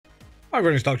Hi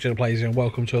everyone, it's Dr. Plays and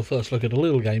welcome to a first look at a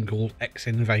little game called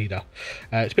Invader.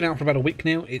 It's been out for about a week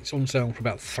now. It's on sale for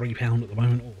about £3 at the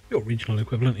moment, or your regional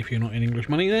equivalent if you're not in English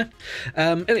money there.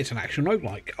 And it's an action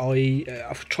roguelike.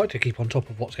 I've tried to keep on top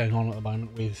of what's going on at the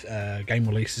moment with game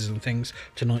releases and things.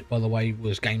 Tonight, by the way,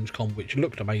 was Gamescom, which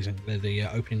looked amazing. The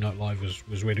opening night live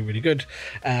was really, really good.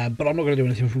 But I'm not going to do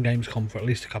anything from Gamescom for at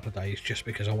least a couple of days, just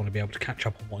because I want to be able to catch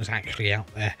up on what is actually out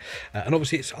there. And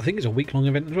obviously, I think it's a week-long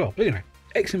event as well. But anyway.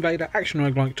 Invader, action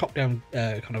roguelike, top-down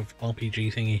kind of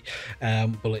RPG thingy,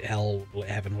 bullet hell, bullet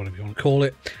heaven, whatever you want to call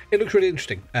it. It looks really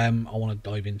interesting. I want to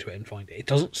dive into it and find it. It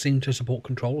doesn't seem to support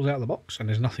controls out of the box, and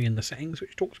there's nothing in the settings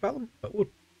which talks about them, but we'll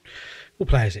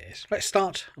play as it is. Let's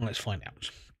start and let's find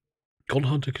out. God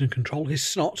Hunter can control his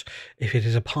snot if it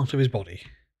is a part of his body.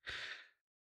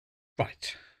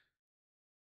 Right.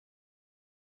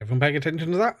 Everyone paying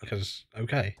attention to that? Because,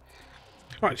 okay.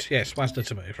 Right, yes, WASD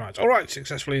to move. Right, alright,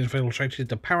 successfully infiltrated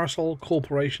the Parasol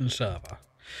Corporation server.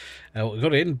 We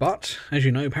got in, but, as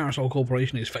you know, Parasol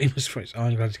Corporation is famous for its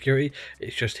ironclad security.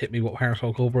 It's just hit me what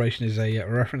Parasol Corporation is a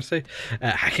reference to.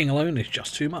 Hacking alone is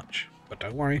just too much. But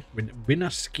don't worry,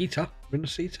 Rinascita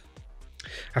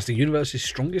has the universe's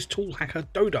strongest tool hacker,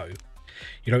 Dodo.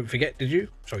 You don't forget, did you?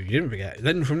 Sorry, you didn't forget.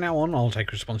 Then from now on, I'll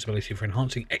take responsibility for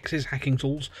enhancing X's hacking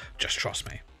tools. Just trust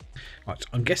me. Right,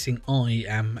 I'm guessing I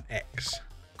am X.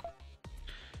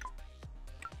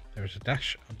 There is a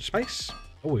dash and space.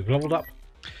 Oh, we've leveled up.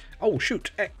 Oh,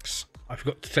 shoot, X. I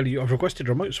forgot to tell you, I've requested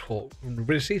remote support from the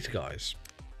Rinascita guys.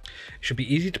 It should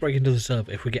be easy to break into the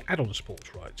server if we get add-on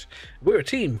support right. We're a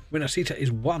team. Rinascita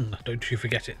is one. Don't you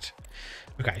forget it.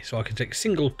 Okay, so I can take a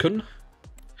single kun,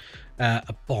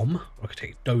 a bomb, or I can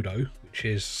take Dodo, which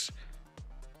is...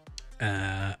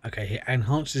 okay, it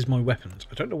enhances my weapons.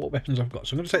 I don't know what weapons I've got,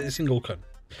 so I'm going to take the single kun.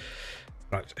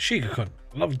 Right, Shiga-kun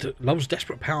loves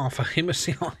desperate power for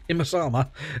Himasama.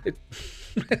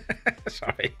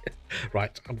 Sorry.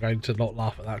 Right, I'm going to not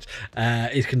laugh at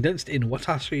that. Is condensed in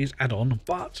Watashi's add-on,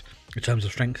 but in terms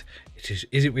of strength, is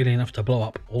it really enough to blow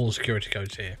up all the security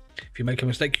codes here? If you make a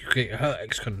mistake, you could get hurt,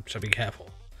 X-kun, so be careful.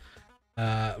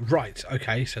 Right,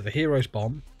 okay, so the hero's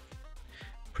bomb,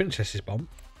 princess's bomb,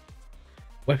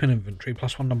 weapon inventory,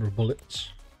 +1 number of bullets.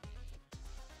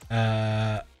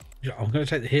 I'm going to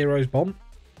take the hero's bomb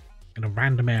in a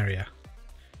random area.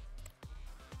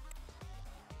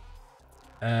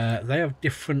 They have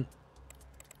different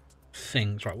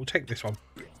things. Right, we'll take this one.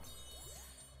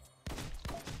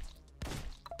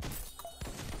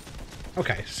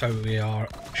 Okay, so we are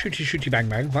shooty shooty bang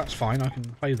bang. That's fine, I can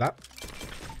play that.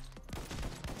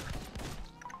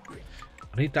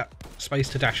 I need that space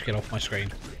to dash get off my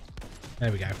screen.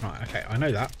 There we go. Right, okay, I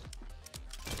know that.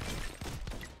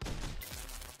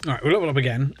 Alright, we'll level up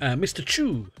again. Mr.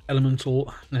 Chew,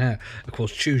 elemental, of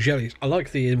course, Chew jellies. I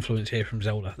like the influence here from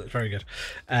Zelda. That's very good.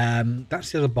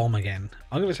 That's the other bomb again.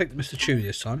 I'm going to take Mr. Chew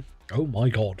this time. Oh my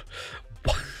god.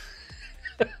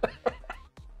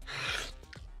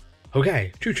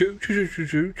 Okay, choo choo, choo choo choo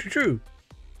choo choo choo.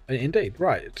 Indeed,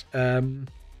 right. I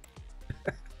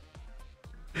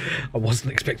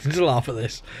wasn't expecting to laugh at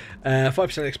this. 5%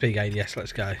 XP gain, yes,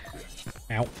 let's go.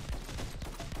 Ow.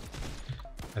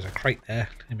 There's a crate there.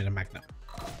 Give me a magnet.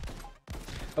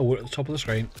 Oh, we're at the top of the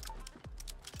screen.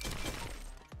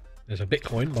 There's a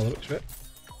Bitcoin by the looks of it.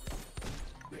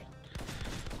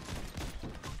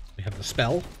 We have the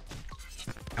spell.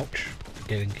 Ouch.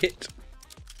 Getting hit.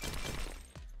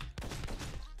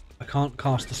 I can't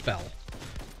cast the spell.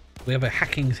 We have a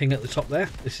hacking thing at the top there.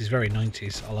 This is very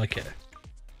 90s. I like it.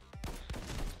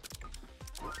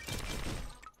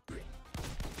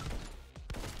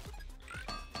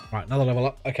 Right, another level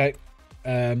up. Okay.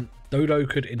 Dodo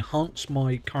could enhance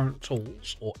my current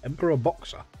tools or Emperor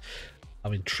Boxer.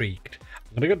 I'm intrigued.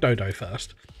 I'm going to go Dodo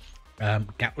first.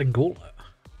 Gatling Gauntlet.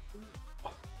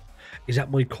 Is that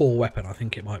my core weapon? I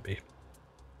think it might be.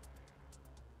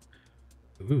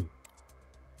 Ooh.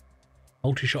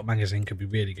 Multi-shot magazine could be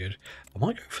really good. I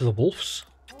might go for the wolves.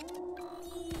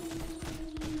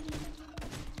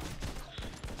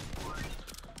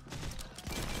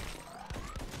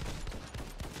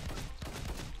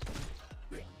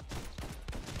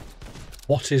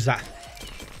 What is that?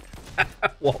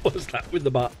 What was that with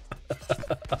the butt?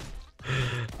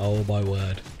 Oh my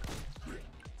word.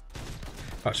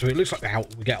 Right, so it looks like now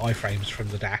we get iframes from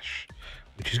the dash,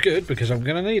 which is good because I'm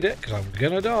going to need it because I'm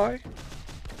going to die.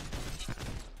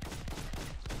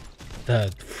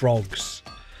 The frogs.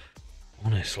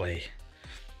 Honestly.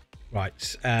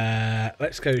 Right,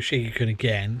 let's go Shigekun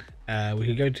again. We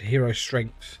can go to hero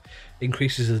strength.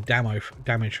 Increases the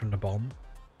damage from the bomb.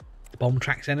 The bomb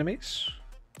tracks enemies.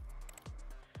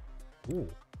 Ooh.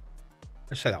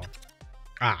 Let's say that one.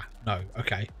 Ah, no.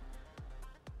 Okay.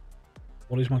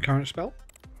 What is my current spell?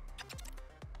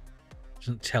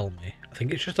 Doesn't tell me. I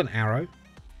think it's just an arrow.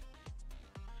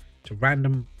 It's a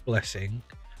random blessing.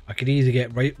 I could either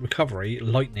get recovery,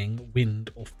 lightning,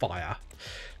 wind, or fire.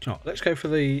 Do you know what? Let's go for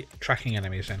the tracking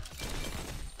enemies then.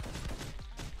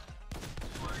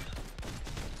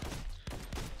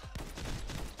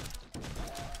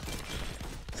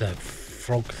 The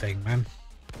frog thing, man.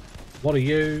 What are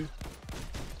you?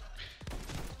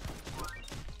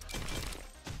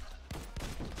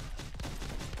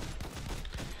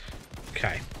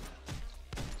 Okay.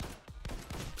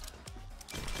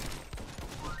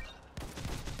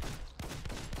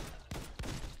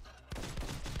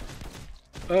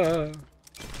 No.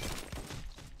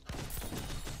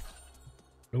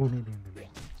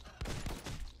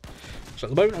 So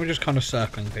at the moment I'm just kind of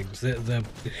circling things. The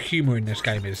humour in this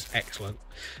game is excellent.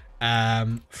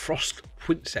 Frost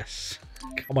Princess.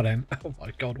 Come on in. Oh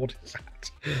my god, what is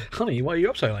that? Honey, why are you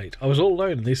up so late? I was all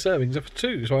alone and these servings are for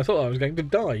two, so I thought I was going to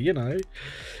die, you know.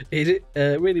 Is it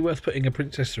really worth putting a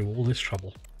princess through all this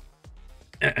trouble?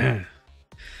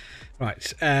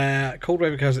 Right. Cold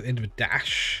wave occurs at the end of a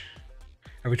dash.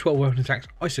 Every 12 weapon attacks,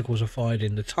 icicles are fired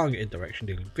in the targeted direction,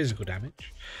 dealing physical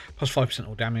damage. Plus 5%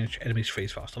 all damage. Enemies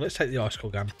freeze faster. Let's take the icicle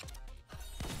gun.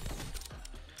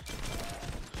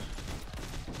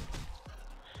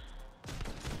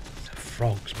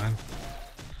 Frogs, man.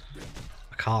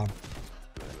 I can't.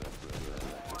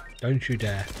 Don't you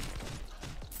dare.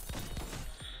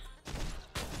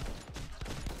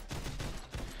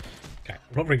 Okay,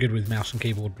 I'm not very good with mouse and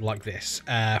keyboard like this.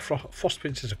 Frost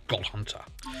Prince is a god hunter.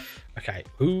 Okay,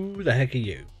 who the heck are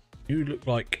you? You look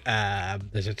like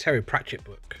there's a Terry Pratchett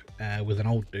book with an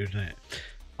old dude in it.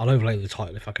 I'll overlay the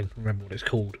title if I can remember what it's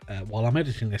called while I'm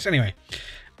editing this. Anyway,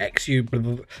 XU, blah,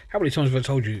 blah, blah. How many times have I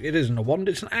told you? It isn't a wand,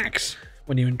 it's an axe.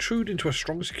 When you intrude into a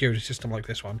strong security system like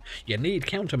this one, you need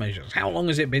countermeasures. How long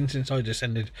has it been since I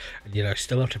descended and, you know,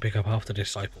 still have to pick up half the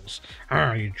disciples?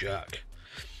 Ah, you jerk.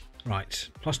 Right,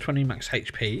 plus 20 max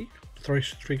HP, 3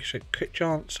 crit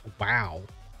chance. Wow.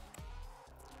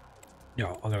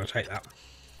 Yeah, I'm going to take that.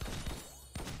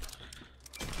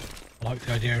 I like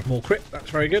the idea of more crit,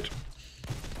 that's very good.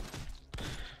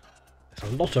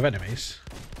 There's a lot of enemies.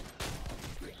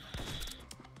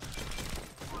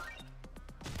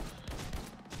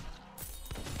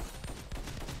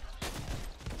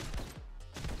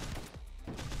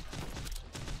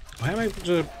 I am able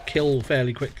to kill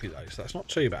fairly quickly though, so that's not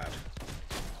too bad.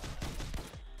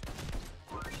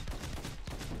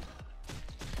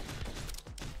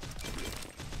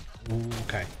 Ooh,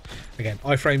 okay. Again,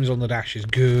 iframes on the dash is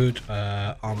good.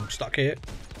 I'm stuck here.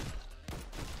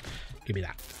 Give me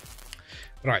that.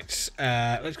 Right,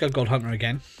 let's go God Hunter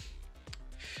again.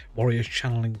 Warrior's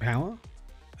channeling power.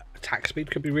 Attack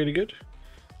speed could be really good.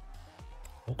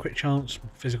 More crit chance,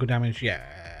 physical damage. Yeah,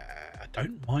 I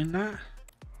don't mind that.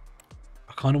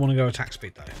 I kind of want to go attack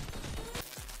speed though.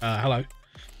 Hello.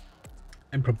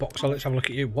 Emperor Boxer, let's have a look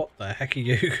at you. What the heck are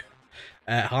you?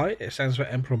 Hi, it stands for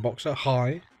Emperor Boxer.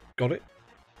 Hi. Got it.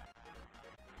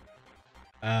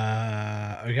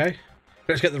 Okay.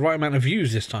 Let's get the right amount of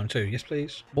views this time too. Yes,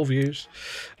 please. More views.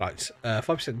 Right.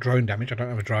 5% drone damage. I don't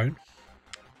have a drone.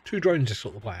 2 drones to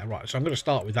sort the player. Right. So I'm going to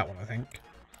start with that one, I think.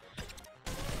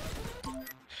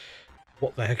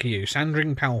 What the heck are you?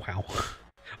 Sandring Pow Pow.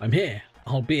 I'm here.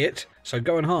 I'll be it. So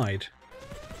go and hide.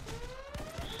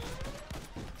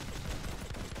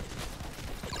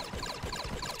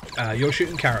 You're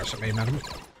shooting carrots at me, madam.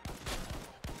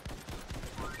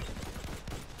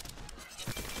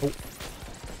 Oh.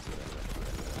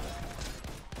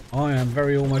 I am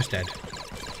very almost dead.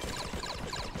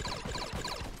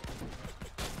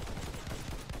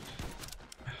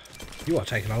 You are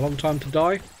taking a long time to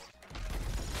die.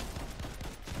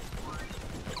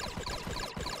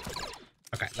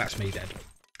 Okay, that's me dead.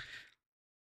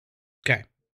 Okay.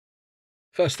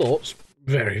 First thoughts,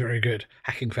 very, very good.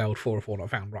 Hacking failed, 4 of 4 not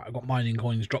found. Right, I've got mining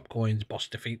coins, drop coins, boss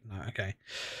defeat. No, okay.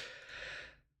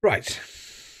 Right.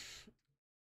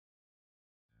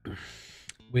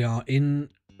 We are in...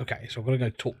 Okay, so I've got to go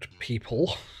talk to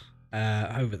people.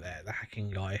 Over there, the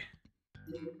hacking guy.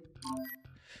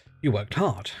 You worked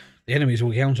hard. The enemies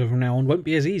we'll encounter from now on won't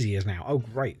be as easy as now. Oh,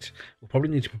 great. We'll probably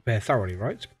need to prepare thoroughly,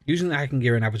 right? Using the hacking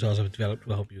gear and avatars I've developed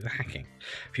will help you with the hacking.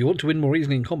 If you want to win more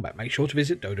easily in combat, make sure to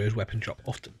visit Dodo's weapon shop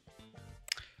often.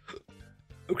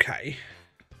 Okay.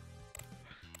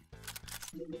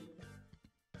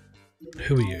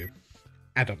 Who are you?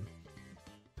 Adam.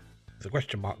 With a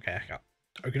question mark haircut.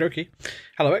 Okie dokie.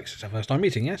 Hello X, it's our first time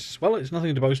meeting, yes? Well, it's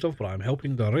nothing to boast of, but I'm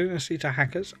helping the Renacita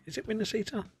hackers, is it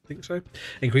Renacita? I think so.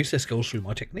 Increase their skills through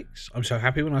my techniques. I'm so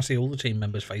happy when I see all the team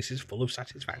members' faces full of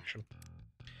satisfaction.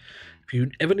 If you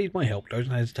ever need my help, don't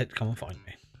hesitate to come and find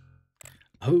me.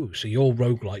 Oh, so you're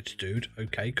Roguelite, dude.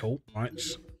 Okay, cool. Right.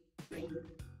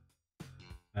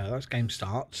 That's game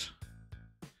starts.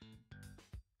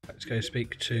 Let's go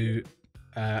speak to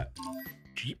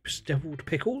Jeep's Deviled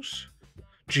Pickles.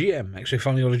 GM, actually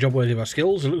finally got a job worthy of our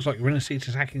skills. It looks like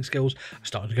Renacita's hacking skills are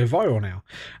starting to go viral now.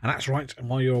 And that's right, and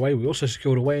while you're away, we also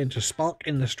secured a way into Spark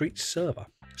in the Streets server.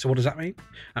 So what does that mean?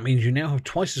 That means you now have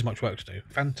twice as much work to do.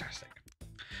 Fantastic.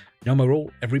 No more rule,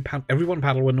 everyone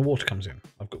paddle when the water comes in.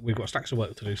 We've got stacks of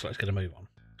work to do, so let's get a move on.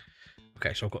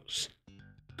 Okay, so I've got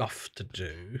stuff to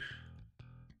do.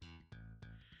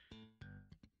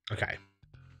 Okay.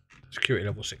 Security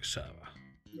level 6 server.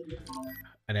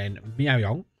 And then Meow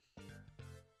Yong.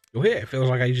 You're here. It feels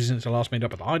like ages since I last made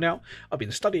up at the hideout. I've been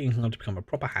studying how to become a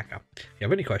proper hacker. If you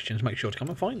have any questions, make sure to come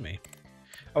and find me.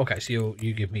 Okay, so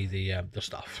you give me the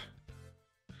stuff.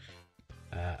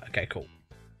 Okay, cool.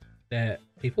 They're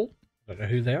people. I don't know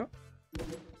who they are.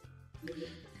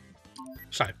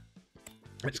 So,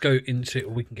 let's go into...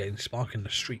 We can get in Spark in the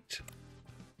Street.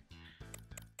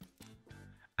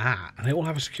 Ah, and they all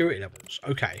have security levels.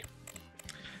 Okay.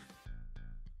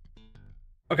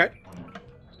 Okay.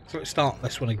 So let's start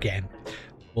this one again.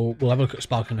 We'll have a look at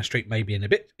Spark in the Street maybe in a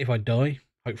bit. If I die,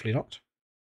 hopefully not.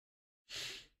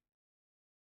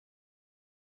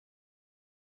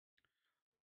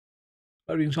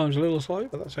 Loading time's a little slow,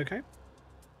 but that's okay.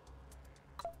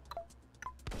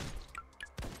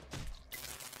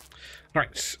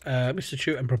 Right, Mr.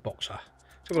 Chu, Emperor Boxer.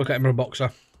 Let's have a look at Emperor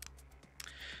Boxer.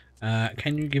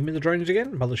 Can you give me the drones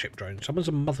again? Mothership drones. Someone's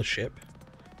a mothership.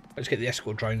 Let's get the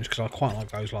escort drones because I quite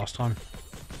like those last time.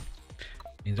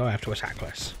 Means I have to attack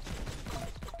less.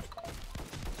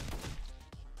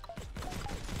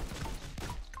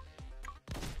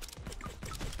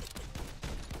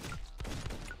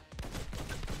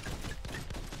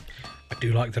 I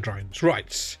do like the drones.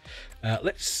 Right.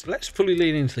 Let's fully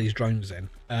lean into these drones then.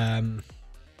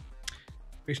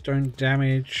 Increase drone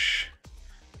damage.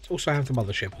 Let's also have the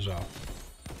mothership as well.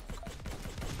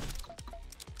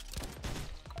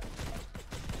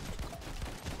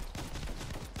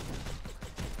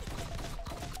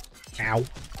 Ow.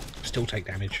 Still take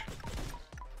damage.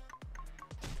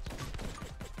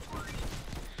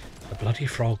 The bloody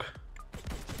frog.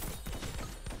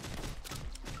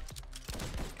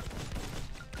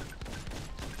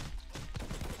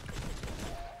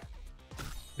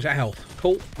 Is that health?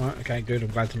 Cool. Alright, okay, good. I'm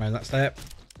glad to know that's there.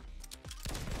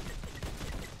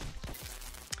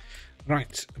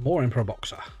 Right, more Emperor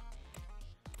Boxer.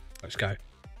 Let's go.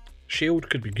 Shield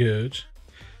could be good.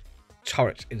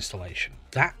 Turret installation.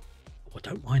 That... Oh, I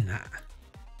don't mind that.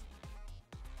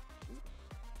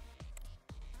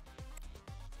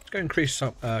 Let's go increase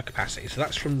some capacity. So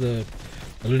that's from the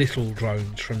little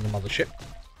drones from the mothership.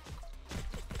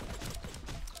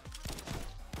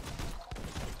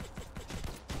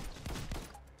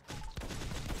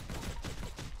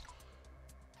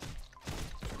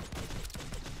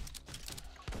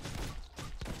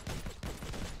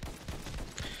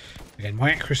 Again,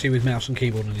 my accuracy with mouse and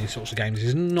keyboard in these sorts of games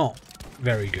is not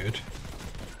very good.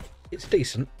 It's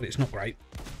decent, but it's not great.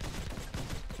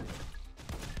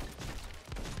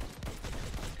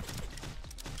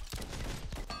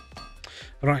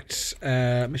 Right,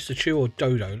 Mr. Chew or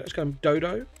Dodo? Let's go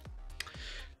Dodo.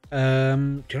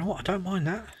 Do you know what? I don't mind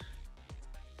that.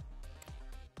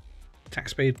 Attack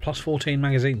speed plus 14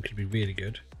 magazine could be really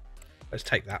good. Let's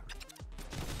take that.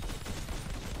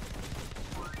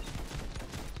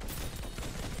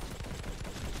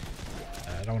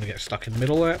 I don't want to get stuck in the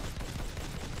middle there.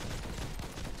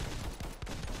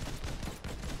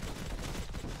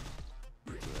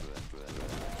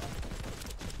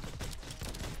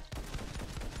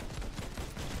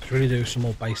 Let's really do some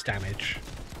more base damage.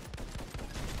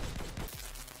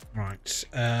 Right,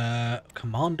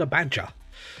 Commander Badger.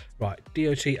 Right,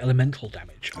 DOT elemental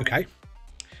damage. Okay.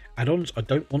 Add-ons, I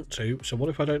don't want to, so what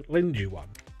if I don't lend you one?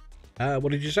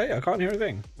 What did you say? I can't hear a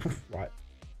thing. Right.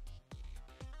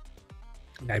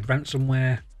 Okay,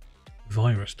 ransomware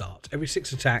virus darts. Every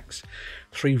 6 attacks,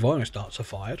 3 virus darts are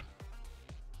fired.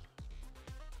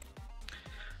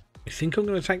 I think I'm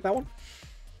going to take that one.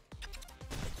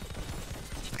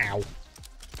 Ow.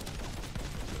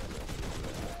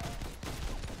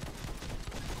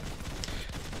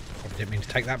 Probably didn't mean to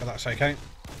take that, but that's okay.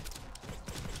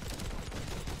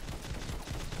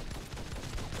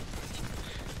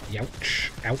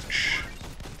 Ouch. Ouch.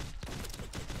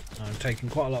 I'm taking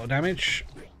quite a lot of damage.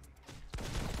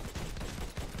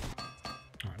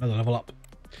 another level up.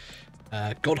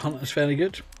 God Hunter's fairly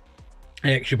good.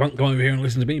 Hey, actually, Bunk, come over here and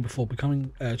listen to me before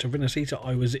becoming to Vinacita.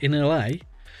 I was in LA.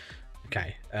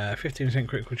 Okay, 15%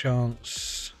 critical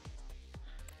chance.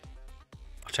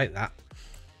 I'll take that.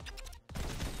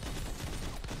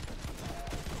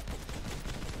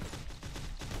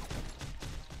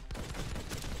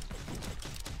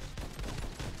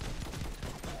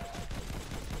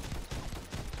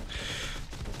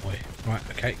 Oh boy. Right,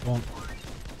 okay, go on.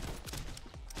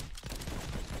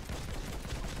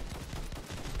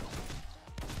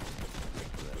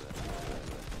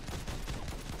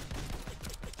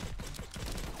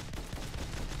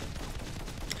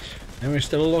 There is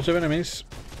still a lot of enemies.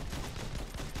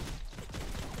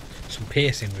 Some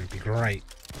piercing would be great.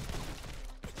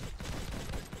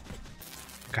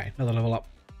 Okay, another level up.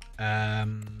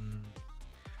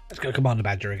 Let's go Commander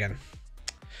Badger again.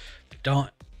 The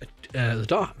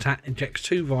dart attack injects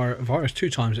virus 2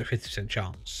 times at 50%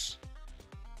 chance.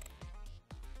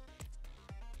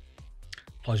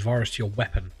 Applies virus to your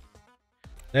weapon.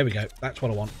 There we go. That's what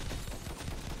I want.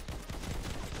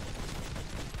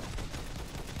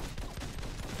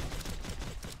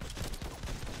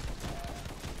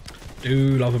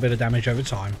 Do love a bit of damage over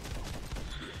time.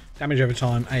 Damage over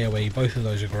time, AoE, both of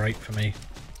those are great for me.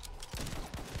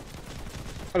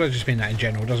 I don't just mean that in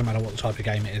general, it doesn't matter what type of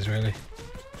game it is really.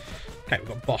 Okay, we've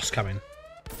got boss coming.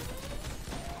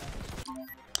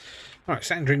 Alright,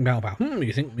 Sandring Bao Bao.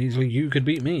 You think measly you could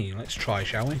beat me? Let's try,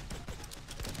 shall we?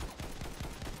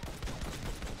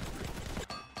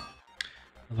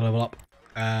 Another level up.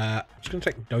 I'm just going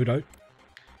to take Dodo.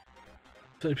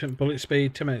 30% bullet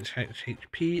speed, 10 minutes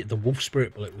HP. The Wolf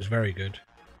Spirit bullet was very good.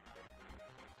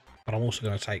 But I'm also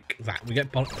going to take that. We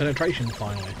get penetration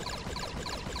finally.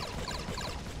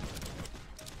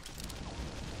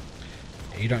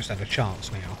 Yeah, you don't stand a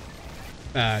chance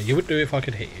now. You would do if I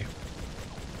could hit you.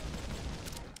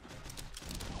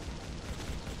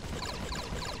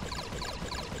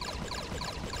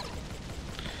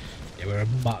 Yeah, we're a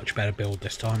much better build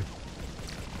this time.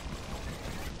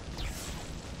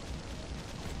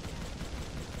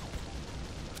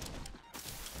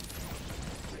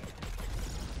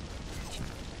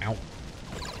 Ow.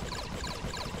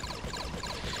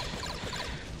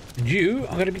 And you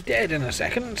are going to be dead in a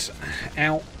second.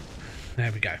 Ow.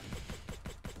 There we go.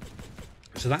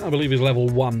 So that, I believe, is level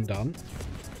 1 done.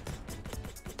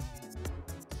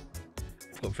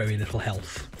 I've got very little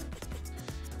health.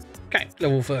 Okay,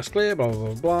 level first clear, blah,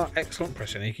 blah, blah, blah. Excellent.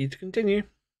 Press any key to continue.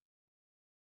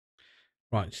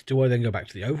 Right, do I then go back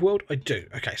to the overworld? I do.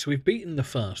 Okay, so we've beaten the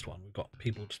first one. We've got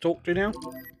people to talk to now.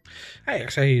 Hey,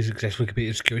 XA has successfully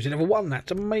completed security level 1.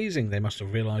 That's amazing. They must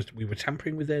have realised we were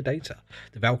tampering with their data.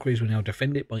 The Valkyries will now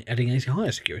defend it by adding a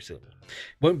higher security level.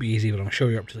 It won't be easy, but I'm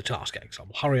sure you're up to the task, X. I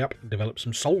will hurry up and develop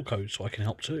some soul code so I can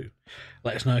help too.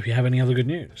 Let us know if you have any other good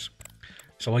news.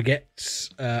 So I get...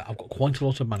 I've got quite a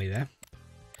lot of money there.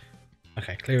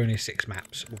 Okay, clearing is 6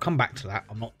 maps. We'll come back to that.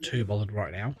 I'm not too bothered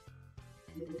right now.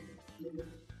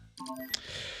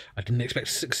 I didn't expect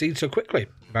to succeed so quickly.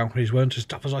 Valkyries weren't as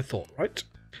tough as I thought, right?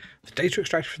 The data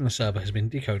extracted from the server has been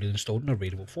decoded and stored in a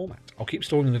readable format. I'll keep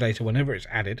storing the data whenever it's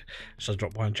added, so I'll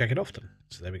drop by and check it often.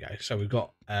 So there we go. So we've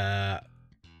got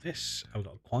this. I've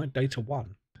got acquired data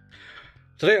 1.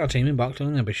 Today our team embarked on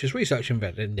an ambitious research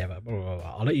endeavour.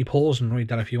 I'll let you pause and read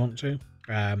that if you want to.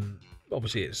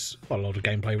 Obviously it's quite a lot of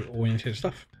gameplay oriented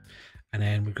stuff. And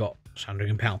then we've got Sandring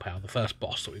and Pow Pow, the first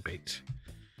boss that we beat.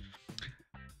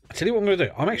 I'll tell you what I'm going to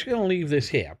do. I'm actually going to leave this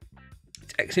here.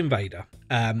 It's Invader.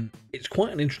 It's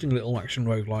quite an interesting little action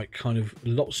roguelike, kind of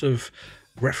lots of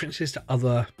references to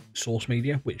other source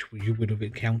media, which you would have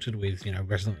encountered with, you know,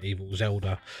 Resident Evil,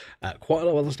 Zelda, quite a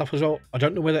lot of other stuff as well. I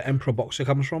don't know where the Emperor Boxer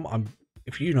comes from.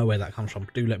 If you know where that comes from,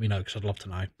 do let me know, because I'd love to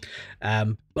know.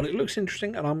 But it looks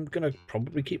interesting, and I'm going to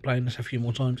probably keep playing this a few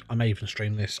more times. I may even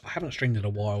stream this. I haven't streamed in a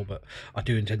while, but I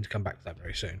do intend to come back to that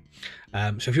very soon.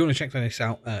 So if you want to check this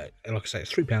out, like I say,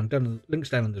 it's £3. Links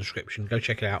down in the description. Go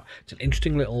check it out. It's an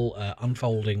interesting little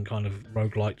unfolding kind of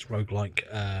roguelike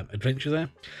adventure there.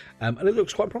 And it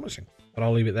looks quite promising. But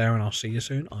I'll leave it there, and I'll see you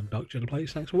soon. I'm Dr. The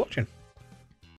Place. Thanks for watching.